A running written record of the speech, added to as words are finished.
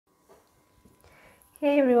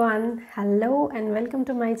Hey everyone, hello and welcome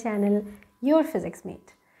to my channel, Your Physics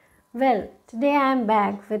Mate. Well, today I am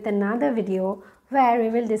back with another video where we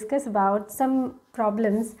will discuss about some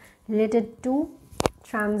problems related to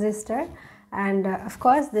transistor, and of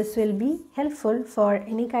course this will be helpful for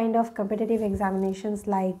any kind of competitive examinations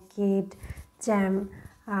like GATE, JAM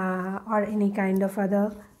or any kind of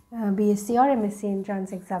other BSc or MSc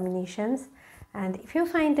entrance examinations. And if you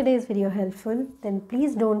find today's video helpful, then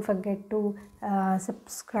please don't forget to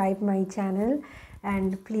subscribe my channel,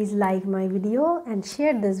 and please like my video and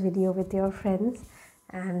share this video with your friends.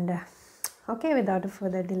 And okay, without a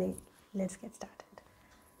further delay, let's get started.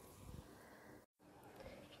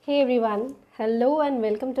 Hey everyone, hello and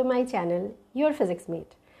welcome to my channel, Your Physics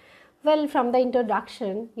Mate. Well, from the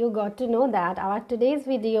introduction, you got to know that our today's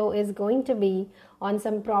video is going to be on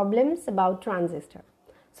some problems about transistor.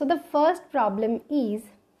 So the first problem is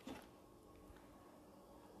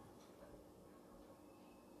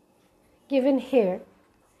given here.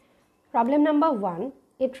 Problem number 1,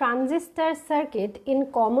 a transistor circuit in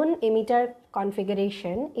common emitter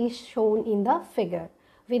configuration is shown in the figure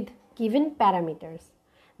with given parameters.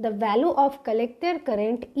 The value of collector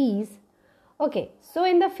current is, okay, so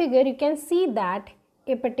in the figure you can see that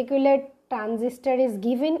a particular transistor is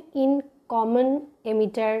given in common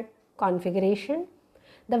emitter configuration.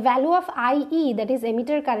 The value of IE, that is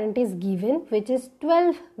emitter current, is given, which is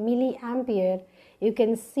 12 milliampere. You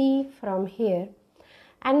can see from here.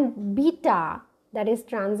 And beta, that is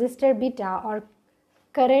transistor beta or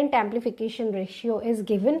current amplification ratio, is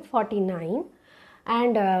given 49.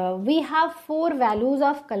 And we have 4 values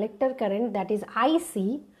of collector current, that is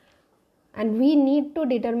IC. And we need to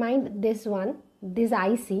determine this one, this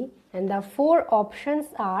IC. And the 4 options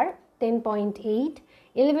are 10.8,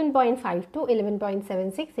 11.52,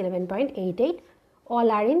 11.76, 11.88,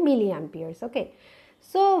 all are in milliamperes. Okay,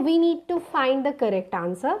 so we need to find the correct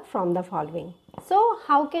answer from the following. So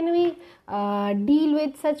how can we deal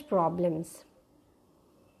with such problems?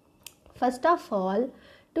 First of all,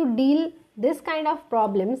 to deal this kind of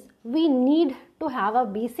problems, we need to have a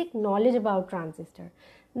basic knowledge about transistor.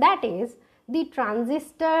 That is, the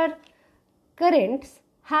transistor currents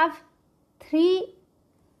have 3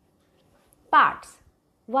 parts.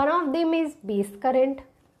 One of them is base current,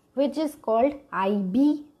 which is called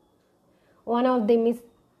IB. One of them is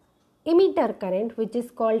emitter current, which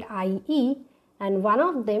is called IE. And one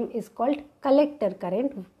of them is called collector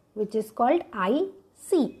current, which is called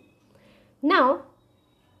IC. Now,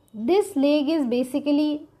 this leg is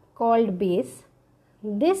basically called base.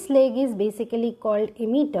 This leg is basically called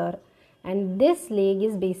emitter. And this leg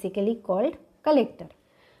is basically called collector.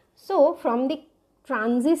 So, from the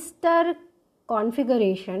transistor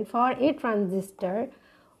configuration for a transistor,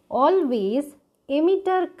 always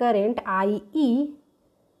emitter current IE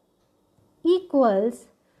equals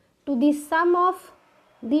to the sum of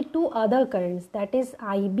the 2 other currents, that is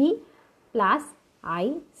IB plus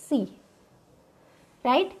IC.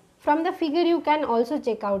 Right? From the figure you can also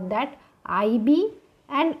check out that IB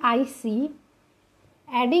and IC,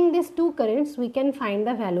 adding these 2 currents, we can find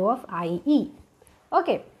the value of IE.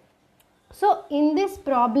 Okay. So in this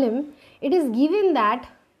problem, it is given that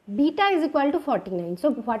beta is equal to 49.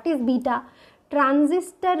 So what is beta?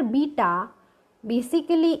 Transistor beta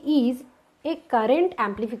basically is a current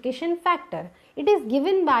amplification factor. It is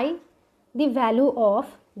given by the value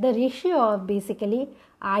of the ratio of basically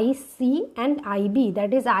IC and IB,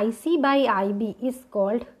 that is IC by IB is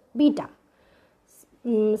called beta.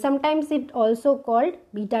 Sometimes it also called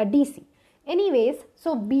beta DC. Anyways,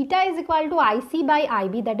 so beta is equal to IC by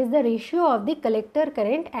IB, that is the ratio of the collector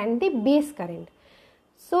current and the base current.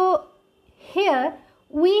 So here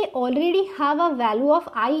we already have a value of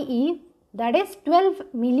IE, that is 12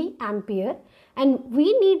 milliampere, and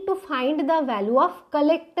we need to find the value of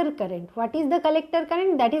collector current. What is the collector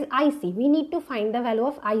current? That is IC. We need to find the value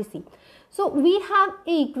of IC. So we have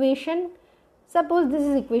a equation. Suppose this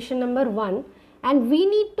is equation number 1. And we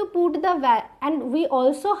need to put the value, and we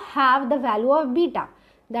also have the value of beta,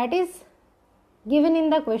 that is given in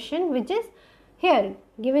the question, which is here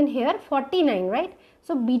given here 49, right?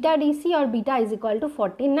 So beta DC or beta is equal to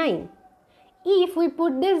 49. If we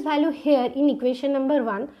put this value here in equation number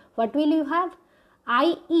 1, what will you have?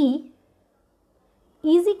 IE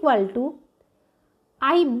is equal to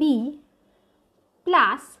IB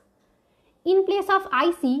plus, in place of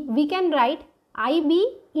IC we can write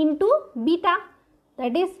IB into beta,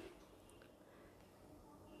 that is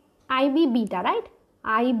IB beta, right?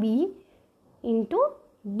 IB into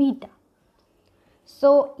beta.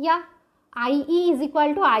 So yeah, IE is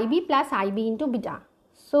equal to IB plus IB into beta.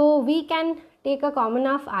 So we can take a common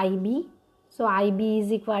of IB. So IB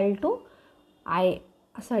is equal to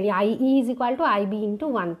IE is equal to IB into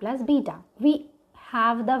 1 plus beta. We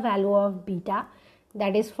have the value of beta,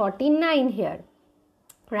 that is 49 here,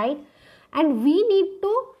 right? And we need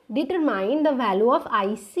to determine the value of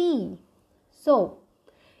IC. So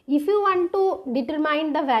if you want to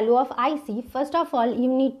determine the value of IC, first of all you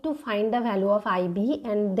need to find the value of IB,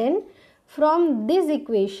 and then from this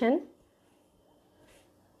equation,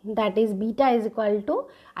 that is beta is equal to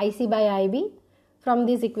IC by IB, from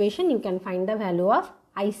this equation you can find the value of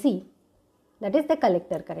IC, that is the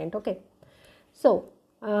collector current. Okay, so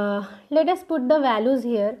let us put the values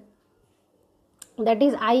here. That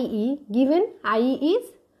is IE, given IE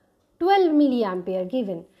is 12 milliampere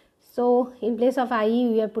given. So in place of IE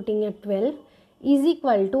we are putting a 12 is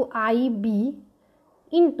equal to IB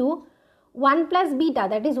into 1 plus beta,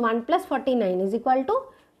 that is 1 plus 49 is equal to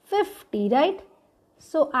 50, right?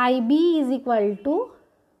 So IB is equal to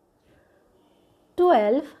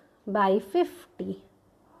 12 by 50.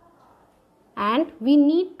 And we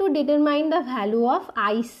need to determine the value of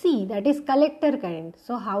IC, that is collector current.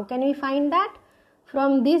 So how can we find that?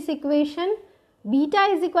 From this equation, beta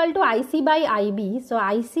is equal to IC by IB. So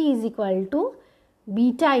IC is equal to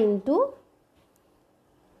beta into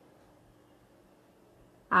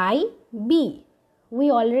IB. We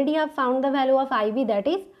already have found the value of IB, that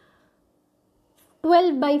is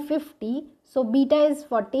 12 by 50. So beta is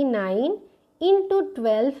 49 into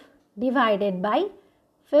 12 divided by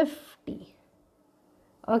 50.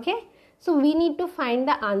 Okay, so we need to find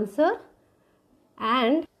the answer,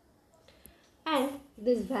 and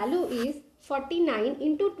this value is 49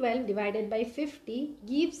 into 12 divided by 50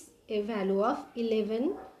 gives a value of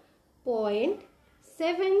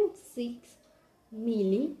 11.76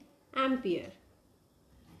 milliampere.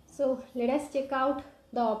 So let us check out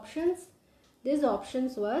the options. These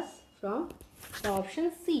options was from the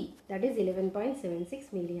option C, that is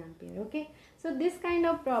 11.76 milliampere. Okay, so this kind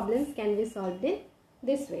of problems can be solved in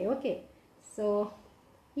this way. Okay, so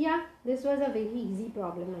yeah, this was a very easy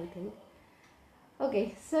problem, I think.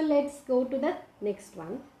 Okay, so let's go to the next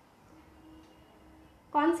one.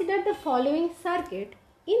 Consider the following circuit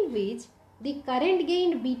in which the current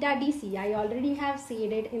gained beta DC. I already have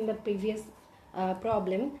said it in the previous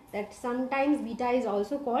problem that sometimes beta is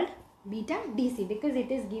also called beta DC because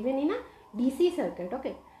it is given in a DC circuit.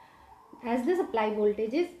 Okay, as the supply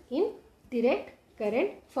voltage is in direct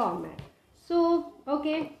current format. So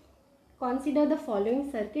okay, consider the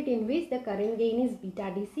following circuit in which the current gain is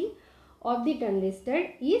beta DC of the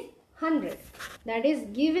transistor is 100. That is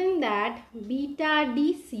given that beta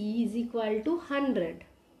DC is equal to 100.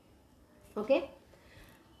 Okay,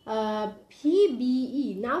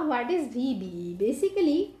 VBE. Now what is VBE?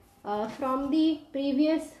 Basically from the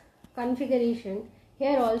previous configuration,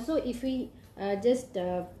 here also if we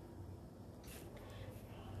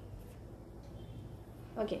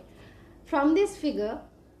okay, from this figure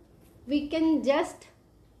we can just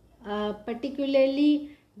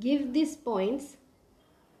particularly give these points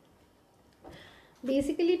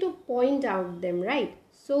basically to point out them, right?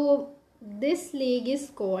 So this leg is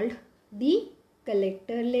called the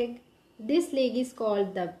collector leg, this leg is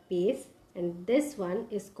called the base, and this one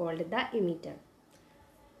is called the emitter.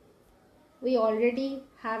 We already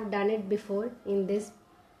have done it before in this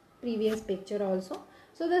previous picture also.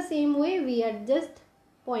 So the same way we are just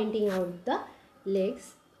pointing out the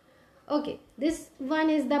legs. Okay, this one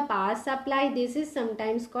is the power supply. This is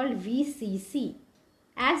sometimes called VCC,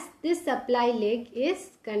 as this supply leg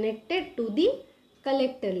is connected to the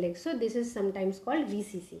collector leg. So this is sometimes called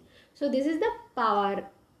VCC. So this is the power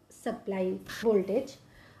supply voltage.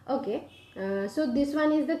 Okay, so this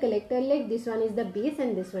one is the collector leg, this one is the base,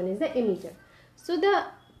 and this one is the emitter. So the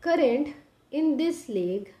current in this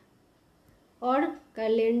leg or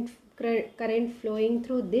current flowing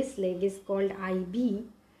through this leg is called IB.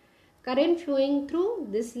 Current flowing through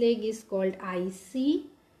this leg is called IC.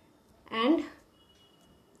 And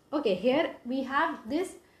okay, here we have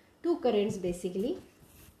this two currents basically,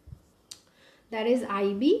 that is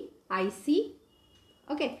IB, IC.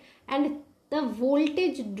 Okay, and the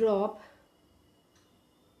voltage drop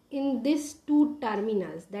in these two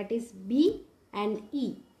terminals, that is B and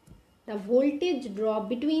E. The voltage drop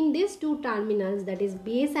between these two terminals, that is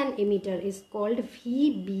base and emitter, is called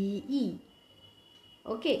VBE.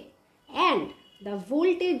 Okay, and the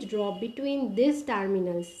voltage drop between these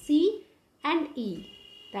terminals C and E,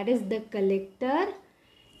 that is the collector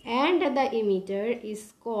and the emitter,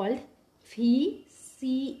 is called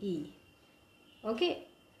VCE. Okay,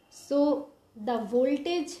 so the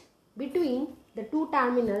voltage between the two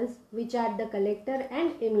terminals, which are the collector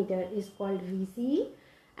and emitter, is called VCE,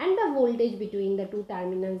 and the voltage between the two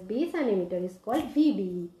terminals base and emitter is called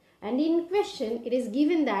VBE. and in question it is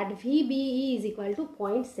given that VBE is equal to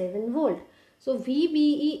 0.7 volt. So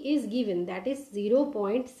VBE is given, that is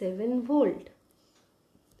 0.7 volt,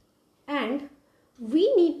 and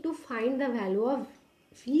we need to find the value of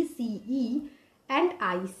VCE and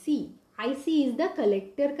IC. IC is the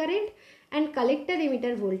collector current and collector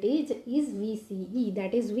emitter voltage is VCE.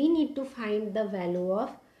 That is, we need to find the value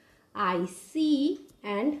of IC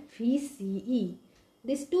and VCE.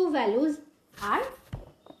 These two values are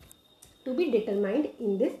to be determined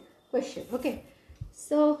in this question. Okay,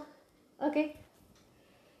 so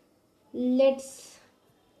let's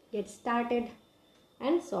get started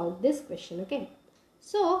and solve this question. Okay,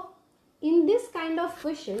 so in this kind of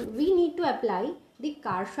question we need to apply the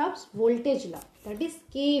Kirchhoff's voltage law, that is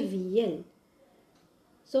KVL.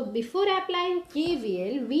 So before applying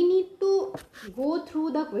KVL we need to go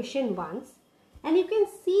through the question once, and you can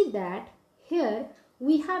see that here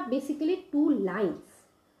we have basically two lines.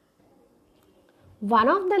 One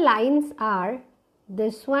of the lines are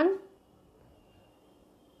this one,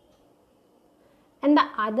 and the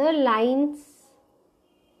other line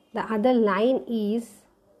is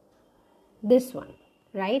this one,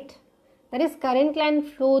 right? That is, current can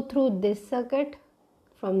flow through this circuit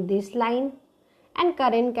from this line, and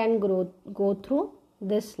current can go through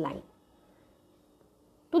this line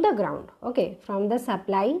to the ground. Okay, from the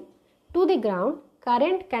supply to the ground,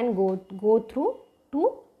 current can go through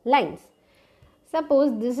two lines.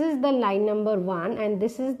 Suppose this is the line number 1 and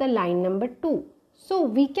this is the line number 2. So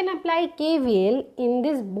we can apply KVL in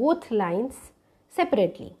these both lines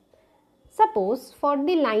separately. Suppose for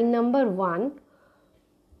the line number 1,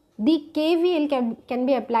 the KVL can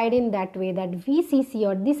be applied in that way, that VCC,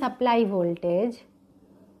 or the supply voltage,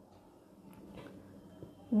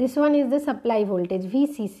 this one is the supply voltage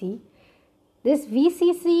VCC. This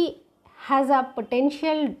VCC has a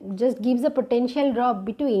potential, just gives a potential drop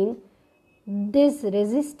between this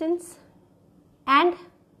resistance and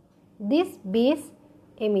this base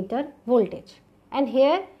emitter voltage. And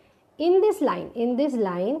here in this line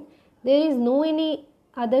there is no any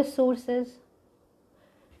other sources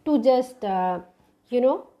to just to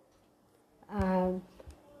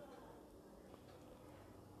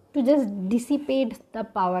just dissipate the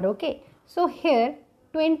power. Okay, so here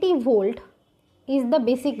 20 volt is the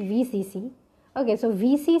basic VCC. Okay, so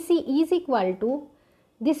VCC is equal to,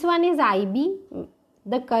 this one is IB,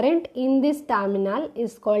 the current in this terminal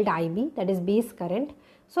is called IB, that is base current.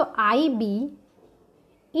 So IB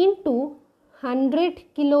into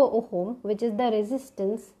 100 kilo ohm, which is the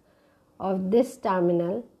resistance of this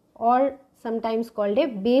terminal, or sometimes called a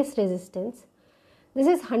base resistance. This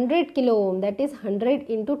is 100 kilo ohm, that is 100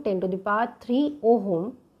 into 10 to the power 3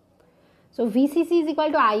 ohm. So VCC is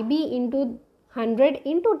equal to IB into 100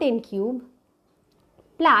 into 10 cube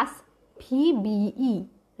plus VBE,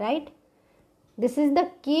 right? This is the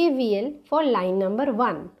KVL for line number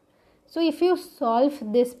 1. So if you solve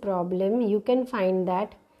this problem, you can find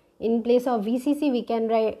that in place of VCC we can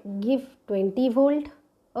give 20 volt.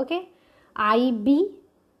 Okay, IB,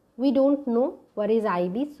 we don't know what is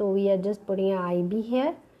IB, so we are just putting a IB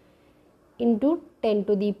here, into 10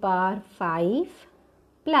 to the power 5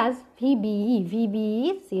 plus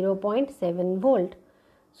VBE is 0.7 volt.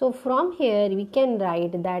 So from here we can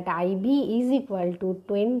write that IB is equal to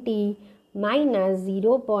 20 minus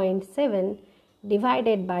 0.7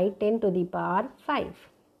 divided by 10 to the power 5.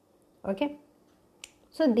 Okay,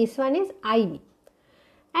 so this one is IB,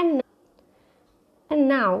 and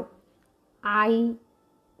now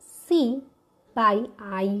IC by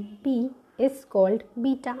IB is called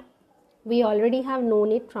beta. We already have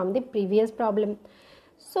known it from the previous problem.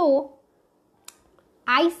 So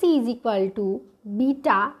IC is equal to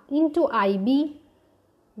beta into IB.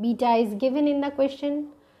 Beta is given in the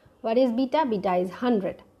question. What is beta? Beta is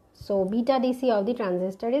 100. So beta DC of the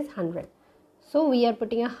transistor is 100. So we are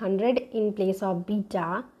putting 100 in place of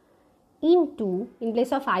beta, into, in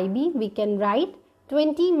place of IB we can write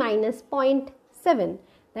 20 minus 0.7,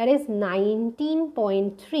 that is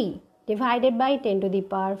 19.3 divided by 10 to the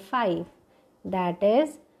power 5, that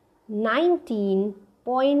is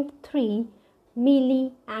 19.3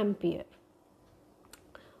 milliampere.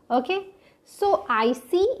 Okay, so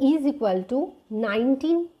IC is equal to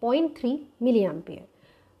 19.3 milliampere.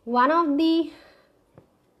 One of the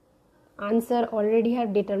answer already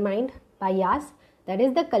have determined by us, that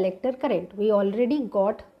is the collector current. We already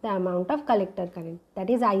got the amount of collector current, that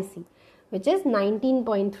is IC, which is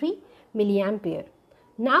 19.3 milliampere.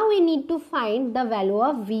 Now we need to find the value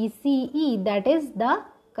of VCE, that is the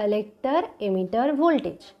collector emitter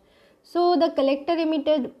voltage. So the collector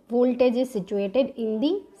emitter voltage is situated in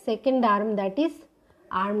the second arm, that is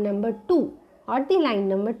arm number 2. or the line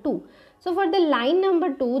number 2. So for the line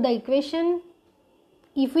number 2, the equation,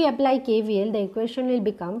 if we apply KVL, the equation will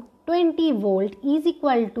become 20 volt is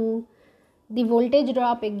equal to the voltage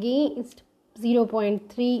drop against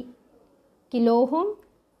 0.3 kilo ohm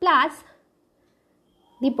plus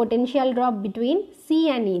the potential drop between C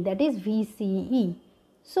and E, that is VCE.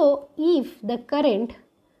 So if the current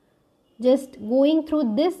just going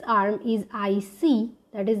through this arm is IC,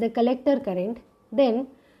 that is the collector current, then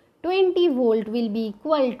 20 volt will be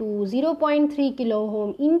equal to 0.3 kilo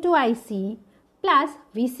ohm into IC plus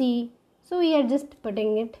VC. So we are just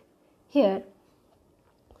putting it here.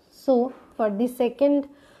 So for the second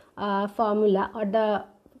formula, or the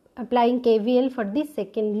applying KVL for the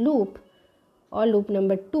second loop or loop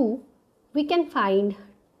number 2, we can find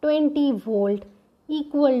 20 volt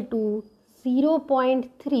equal to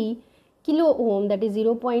 0.3 kilo ohm, that is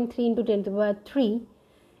 0.3 into 10 to the power 3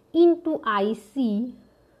 into IC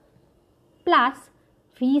plus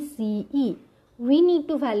VCE. We need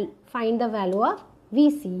to find the value of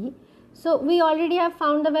VCE. So we already have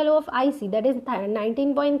found the value of IC, that is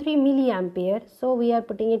 19.3 milliampere. So we are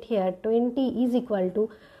putting it here. 20 is equal to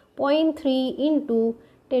 0.3 into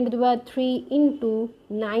 10 to the power 3 into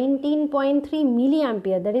 19.3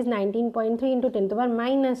 milliampere, that is 19.3 into 10 to the power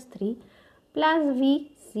minus 3 plus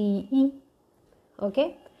VCE.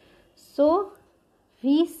 Okay, so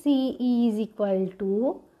VCE is equal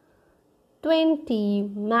to 20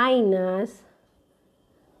 minus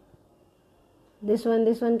this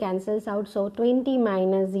one cancels out, so 20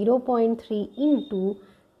 minus 0.3 into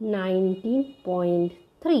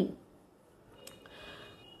 19.3,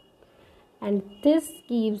 and this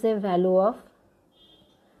gives a value of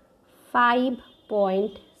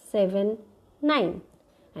 5.79,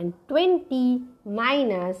 and 20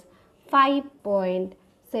 minus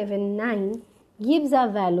 5.79 gives a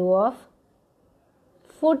value of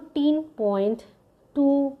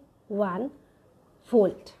 14.21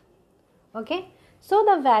 volt. Okay, so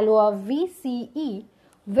the value of VCE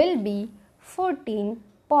will be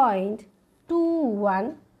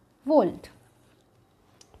 14.21 volt.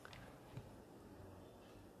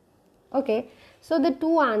 Okay, so the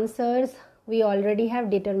two answers we already have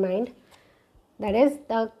determined, that is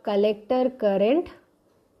the collector current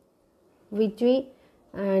which we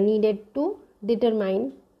needed to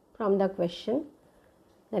determine from the question,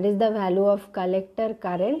 that is the value of collector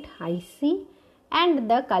current IC and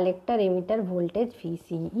the collector emitter voltage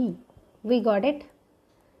VCE. We got it.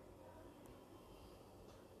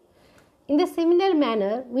 In the similar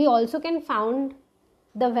manner, we also can find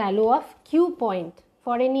the value of Q point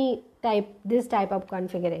for any this type of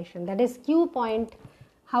configuration, that is Q point.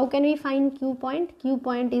 How can we find Q point? Q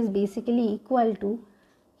point is basically equal to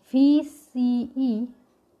VCE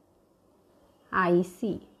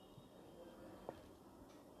IC,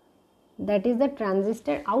 that is the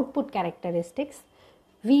transistor output characteristics.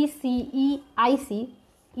 VCE IC,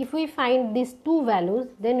 if we find these two values,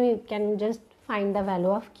 then we can just find the value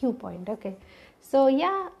of Q point. Okay, so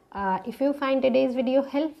yeah, if you find today's video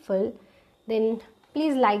helpful, then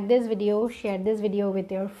please like this video, share this video with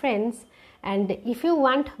your friends, and if you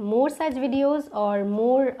want more such videos or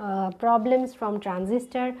more problems from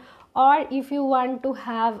transistor, or if you want to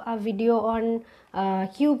have a video on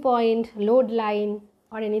Q point, load line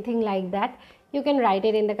or anything like that, you can write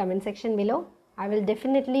it in the comment section below. I will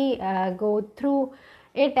definitely go through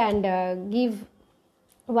it and give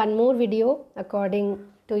one more video according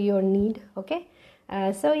to your need. Okay,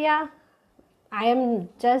 so yeah, I am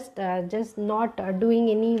just not doing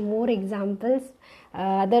any more examples,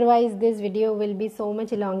 otherwise this video will be so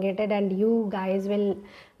much elongated and you guys will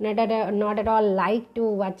not at all like to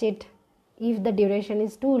watch it if the duration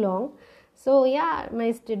is too long. So yeah,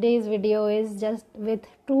 my today's video is just with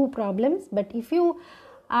 2 problems, but if you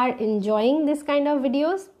are enjoying this kind of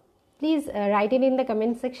videos, please write it in the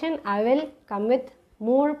comment section. I will come with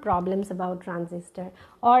more problems about transistor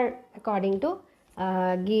or according to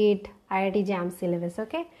GATE IIT JAM syllabus.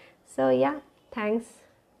 Okay, so yeah, thanks.